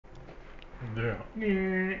Yeah.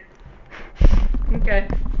 Okay.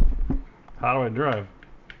 How do I drive?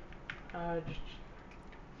 Just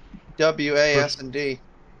W, A, Push. S, and D.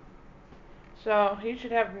 so he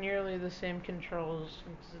should have nearly the same controls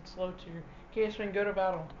since it's low tier. Okay, so we can go to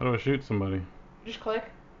battle. How do I shoot somebody? Just click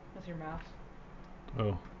with your mouse.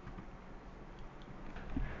 Oh.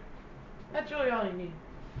 That's really all you need.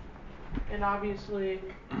 And obviously,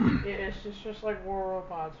 it's just like War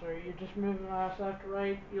Robots, where you just move the mouse left to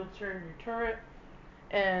right, you'll turn your turret,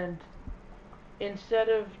 and instead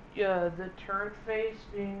of the turret face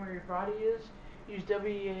being where your body is, use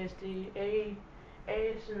WASD. A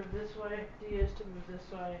is to move this way, D is to move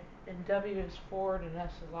this way, and W is forward, and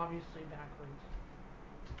S is obviously backwards.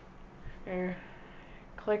 Here,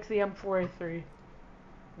 click the M4A3, and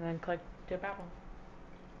then click to battle.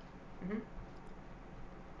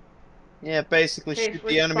 Yeah, basically Okay, shoot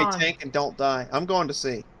switch the enemy spawn. tank and don't die. I'm going to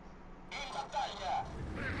C.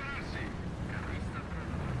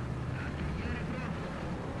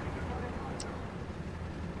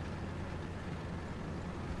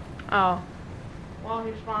 Oh. Well,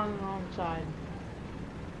 he spawned on the wrong side.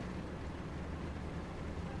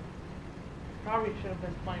 Probably should have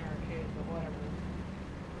been playing arcade, but whatever.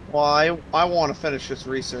 Well, I want to finish this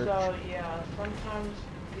research. So, yeah, sometimes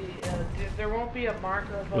there won't be a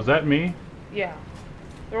marker above... Was that me? Yeah.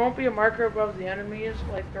 There won't be a marker above the enemies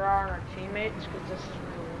like there are on our teammates, because this is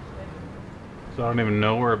realistic. So I don't even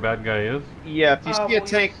know where a bad guy is? Yeah, if you see a Well,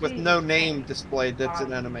 tank you'll with see no his name tank. displayed, that's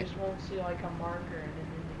an enemy. You just won't see like a marker and an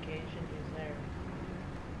indication he's there.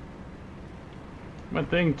 My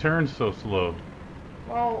thing turns so slow.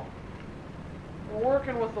 Well, we're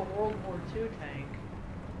working with a World War II tank.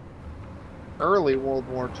 Early World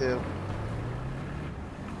War II.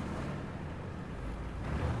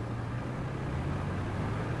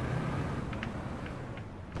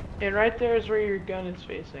 And right there is where your gun is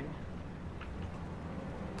facing.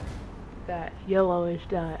 That yellowish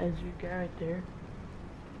dot as you go right there.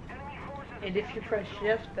 And if you press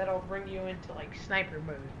shift, that'll bring you into like sniper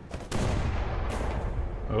mode.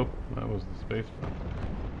 Oh, that was the space bar.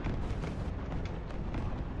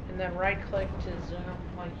 And then right click to zoom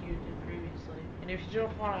like you did previously. And if you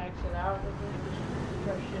don't want to exit out of it, just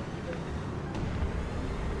press shift.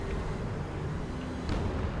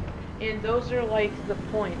 And those are like the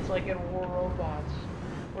points, like in War Robots,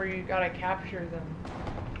 where you gotta capture them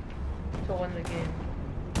to win the game.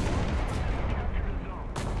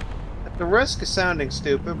 At the risk of sounding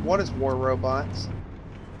stupid, what is War Robots?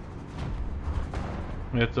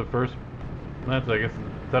 It's a first... That's, I guess...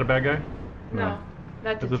 Is that a bad guy? No,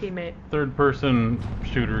 that's It's a teammate. third-person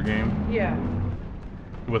shooter game. Yeah.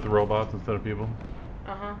 With robots instead of people.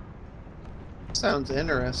 Uh-huh. Sounds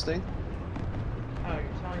interesting. Oh, you're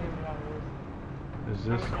telling him about it. Is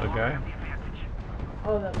this a guy?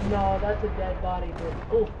 Oh, no, that's a dead body. But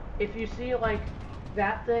oh, if you see like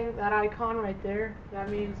that thing, that icon right there, that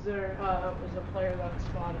means there was a player that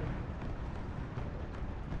spotted.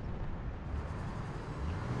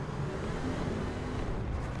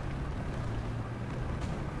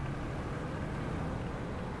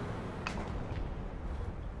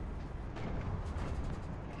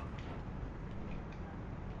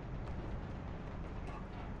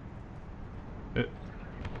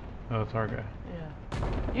 Oh, it's our guy. Yeah.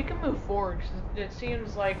 You can move forward, 'cause it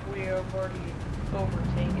seems like we have already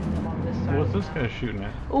overtaken them on this side. What's this guy shooting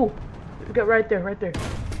at? Oh, we got right there, right there.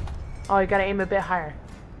 Oh, you gotta aim a bit higher.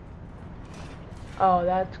 Oh,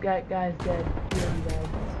 that guy's dead. He already died.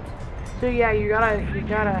 So yeah, you gotta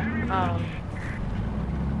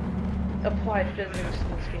apply physics to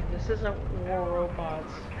this game. This isn't War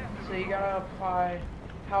Robots, so you gotta apply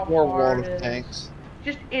how War far World it of is. Tanks.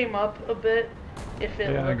 Just aim up a bit if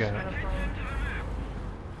it Yeah, I looks got kind it. of fun.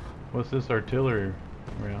 What's this artillery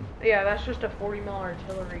round? Yeah, that's just a 40 mil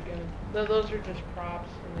artillery gun. Those are just props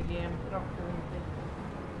in the game. They don't do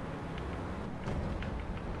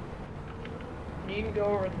anything. You can go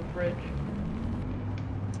over the bridge.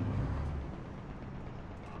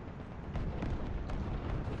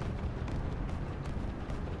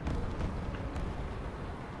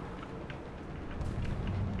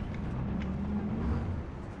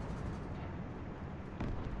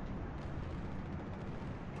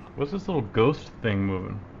 What's this little ghost thing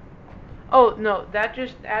moving? Oh no, that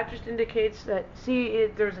just indicates that. See,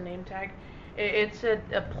 there's a name tag. It said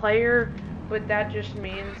a player, but that just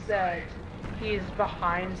means that he's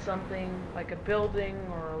behind something like a building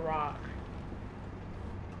or a rock.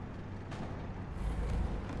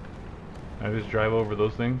 I just drive over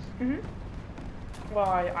those things? Well,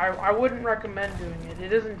 I wouldn't recommend doing it. It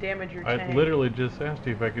doesn't damage your tank. I literally just asked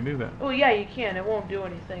you if I could do that. Oh yeah, you can. It won't do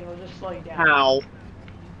anything. It'll just slow you down. How?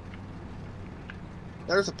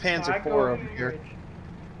 There's a So Panzer I IV go over over the here. bridge.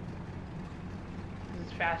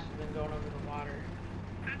 It's faster than going over the water.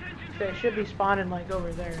 So it should be spawning like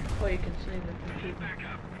over there. Oh, you can see the people.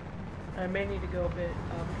 I may need to go a bit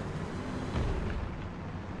up.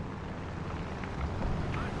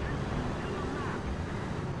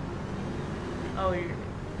 Oh, you're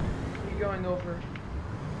going over.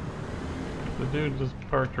 The dude just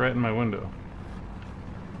parked right in my window.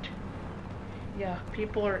 Yeah,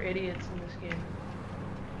 people are idiots in this game.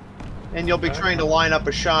 And you'll be trying to line up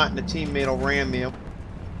a shot and a teammate will ram you.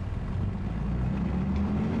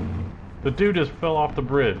 The dude just fell off the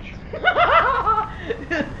bridge.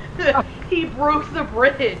 He broke the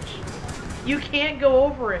bridge. You can't go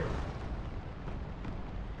over it.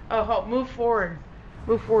 Oh, move forward.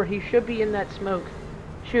 Move forward. He should be in that smoke.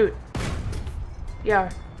 Shoot.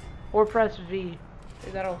 Yeah. Or press V.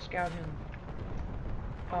 That'll scout him.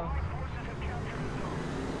 Oh.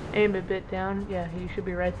 Aim a bit down. Yeah, he should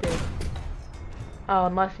be right there. Oh,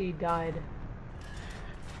 unless he died.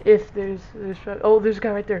 If there's oh, there's a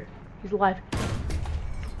guy right there. He's alive.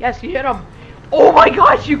 Yes, you hit him. Oh my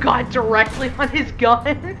gosh, you got directly on his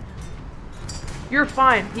gun. You're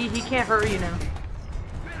fine. He can't hurt you now.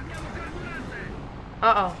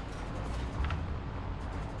 Uh-oh.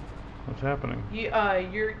 What's happening? You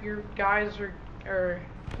your guys are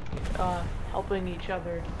helping each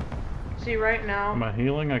other. See right now. Am I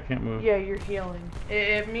healing? I can't move. Yeah, you're healing.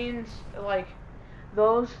 It means like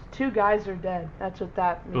those two guys are dead. That's what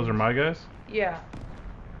that means. Those are my guys? Yeah.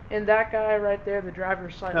 And that guy right there, the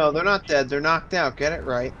driver's slightly. No, they're not dead. They're knocked out. Get it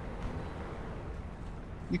right.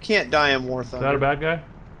 You can't die in War Thunder. Is that a bad guy?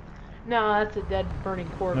 No, that's a dead burning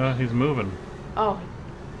corpse. No, he's moving. Oh.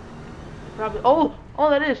 Probably. Oh,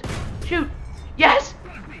 that is. Shoot. Yes.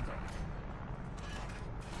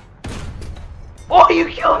 Oh, you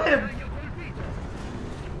killed him.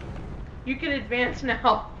 You can advance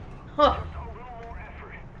now. Huh.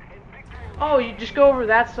 Oh, you just go over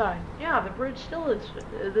that side. Yeah, the bridge still is.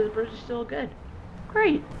 The bridge is still good.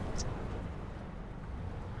 Great.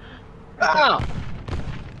 Ah!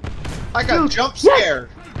 I got Dude, jump yes! scared.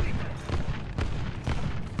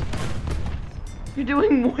 You're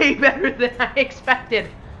doing way better than I expected.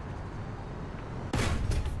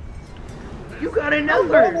 You got How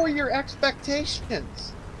another. low were your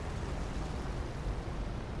expectations?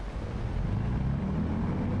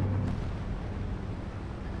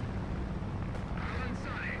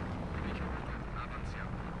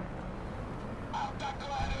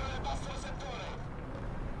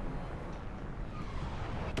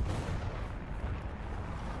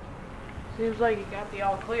 Seems like you got the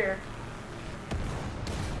all clear.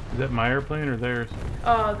 Is that my airplane or theirs?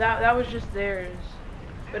 Oh, that was just theirs.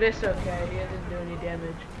 But it's okay. It didn't do any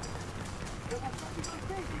damage.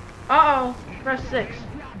 Uh-oh. Press 6.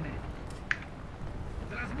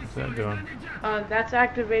 What's that doing? That's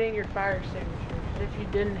activating your fire extinguisher. If you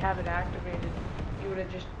didn't have it activated, you would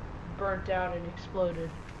have just burnt out and exploded.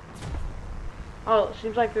 Oh, it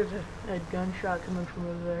seems like there's a gunshot coming from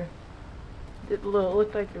over there. It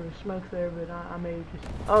looked like there was smoke there, but I may just...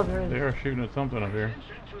 Oh, there is. They are shooting at something up here.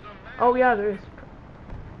 Oh, yeah, there is.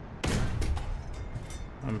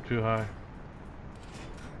 I'm too high.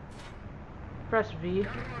 Press V.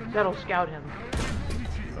 That'll scout him.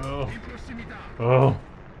 Oh. Oh.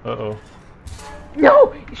 Uh-oh.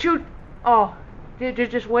 No! Shoot! Oh.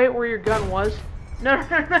 Just wait where your gun was. No,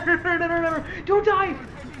 no. Don't die!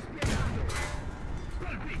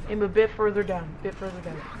 Aim a bit further down.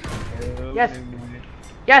 Yes!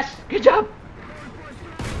 Yes! Good job!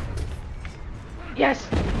 Yes!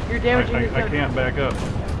 You're damaging his gun. I can't back up.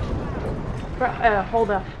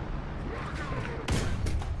 Hold up.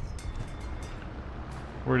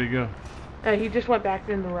 Where'd he go? He just went back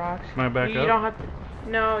in the rocks. Am I back You up? don't have to...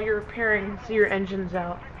 No, you're repairing, so your engine's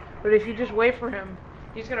out. But if you just wait for him,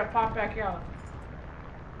 he's gonna pop back out.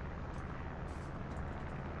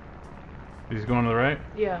 He's going to the right?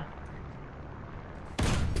 Yeah.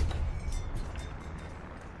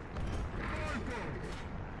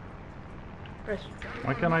 Press.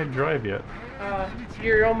 Why can't I drive yet?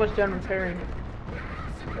 You're almost done repairing.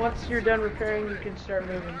 Once you're done repairing, you can start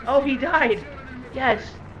moving. Oh, he died! Yes!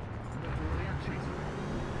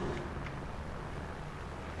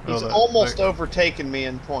 He's almost overtaken me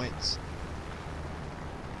in points.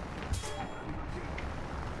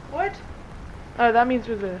 What? Oh, that means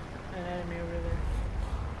there's an enemy over there.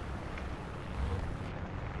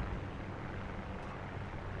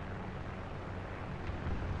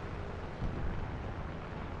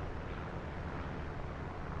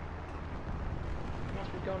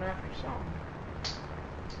 Must be going after something.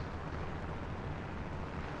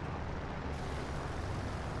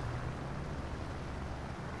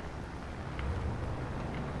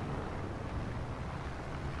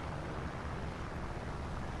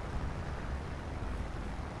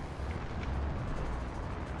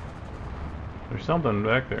 There's something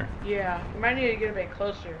back there. Yeah, you might need to get a bit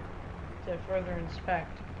closer to further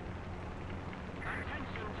inspect.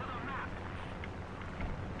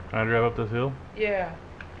 Can I drive up this hill? Yeah.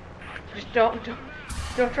 Just don't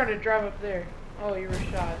try to drive up there. Oh, you were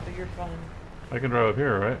shot, but you're fine. I can drive up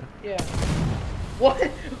here, right? Yeah. What?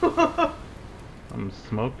 Someone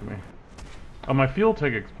smoked me. Oh, my fuel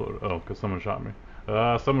tank exploded. Oh, because someone shot me.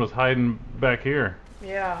 Someone was hiding back here.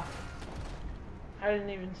 Yeah. I didn't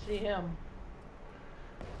even see him.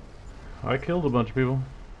 I killed a bunch of people.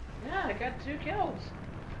 Yeah, I got 2 kills.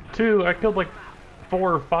 2? I killed like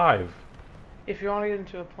 4 or 5. If you want to get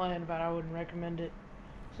into a plane, but I wouldn't recommend it.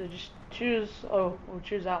 So just choose. Oh, we'll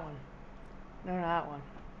choose that one. No, not that one.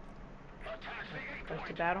 Goes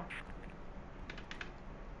to battle.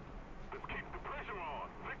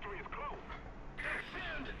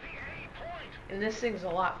 And this thing's a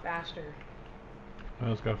lot faster.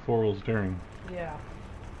 It's got 4-wheel steering. Yeah.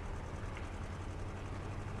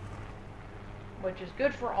 Which is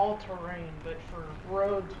good for all terrain, but for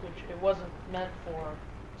roads, which it wasn't meant for,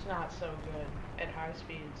 it's not so good at high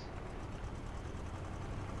speeds.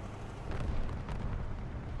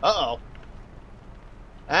 Uh-oh.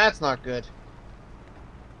 That's not good.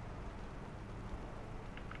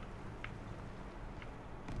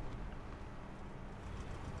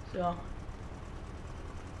 So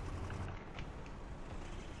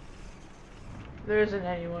there isn't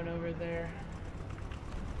anyone over there.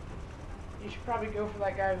 You should probably go for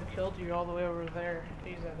that guy who killed you all the way over there.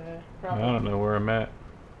 He's at I probably. don't know where I'm at.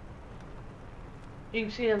 You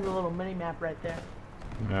can see it on the little mini map right there.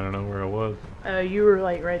 I don't know where I was. You were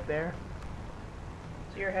like right there.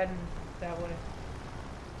 So you're heading that way.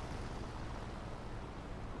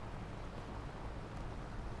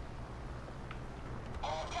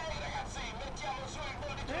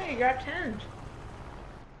 Hey, you got 10.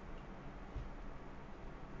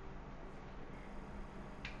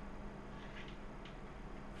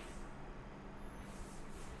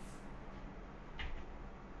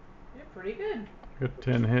 You're pretty good. Got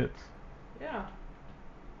 10 hits. Yeah.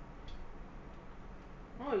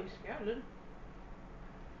 Oh, you scouted.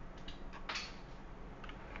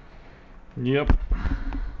 Yep.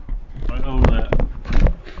 I know that.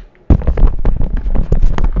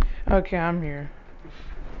 Okay, I'm here.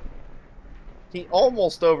 He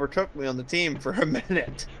almost overtook me on the team for a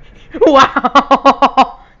minute.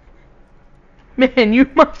 Wow! Man, you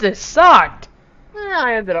must have sucked.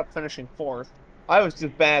 I ended up finishing 4th. I was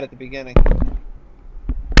just bad at the beginning.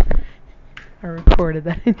 I recorded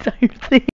that entire thing.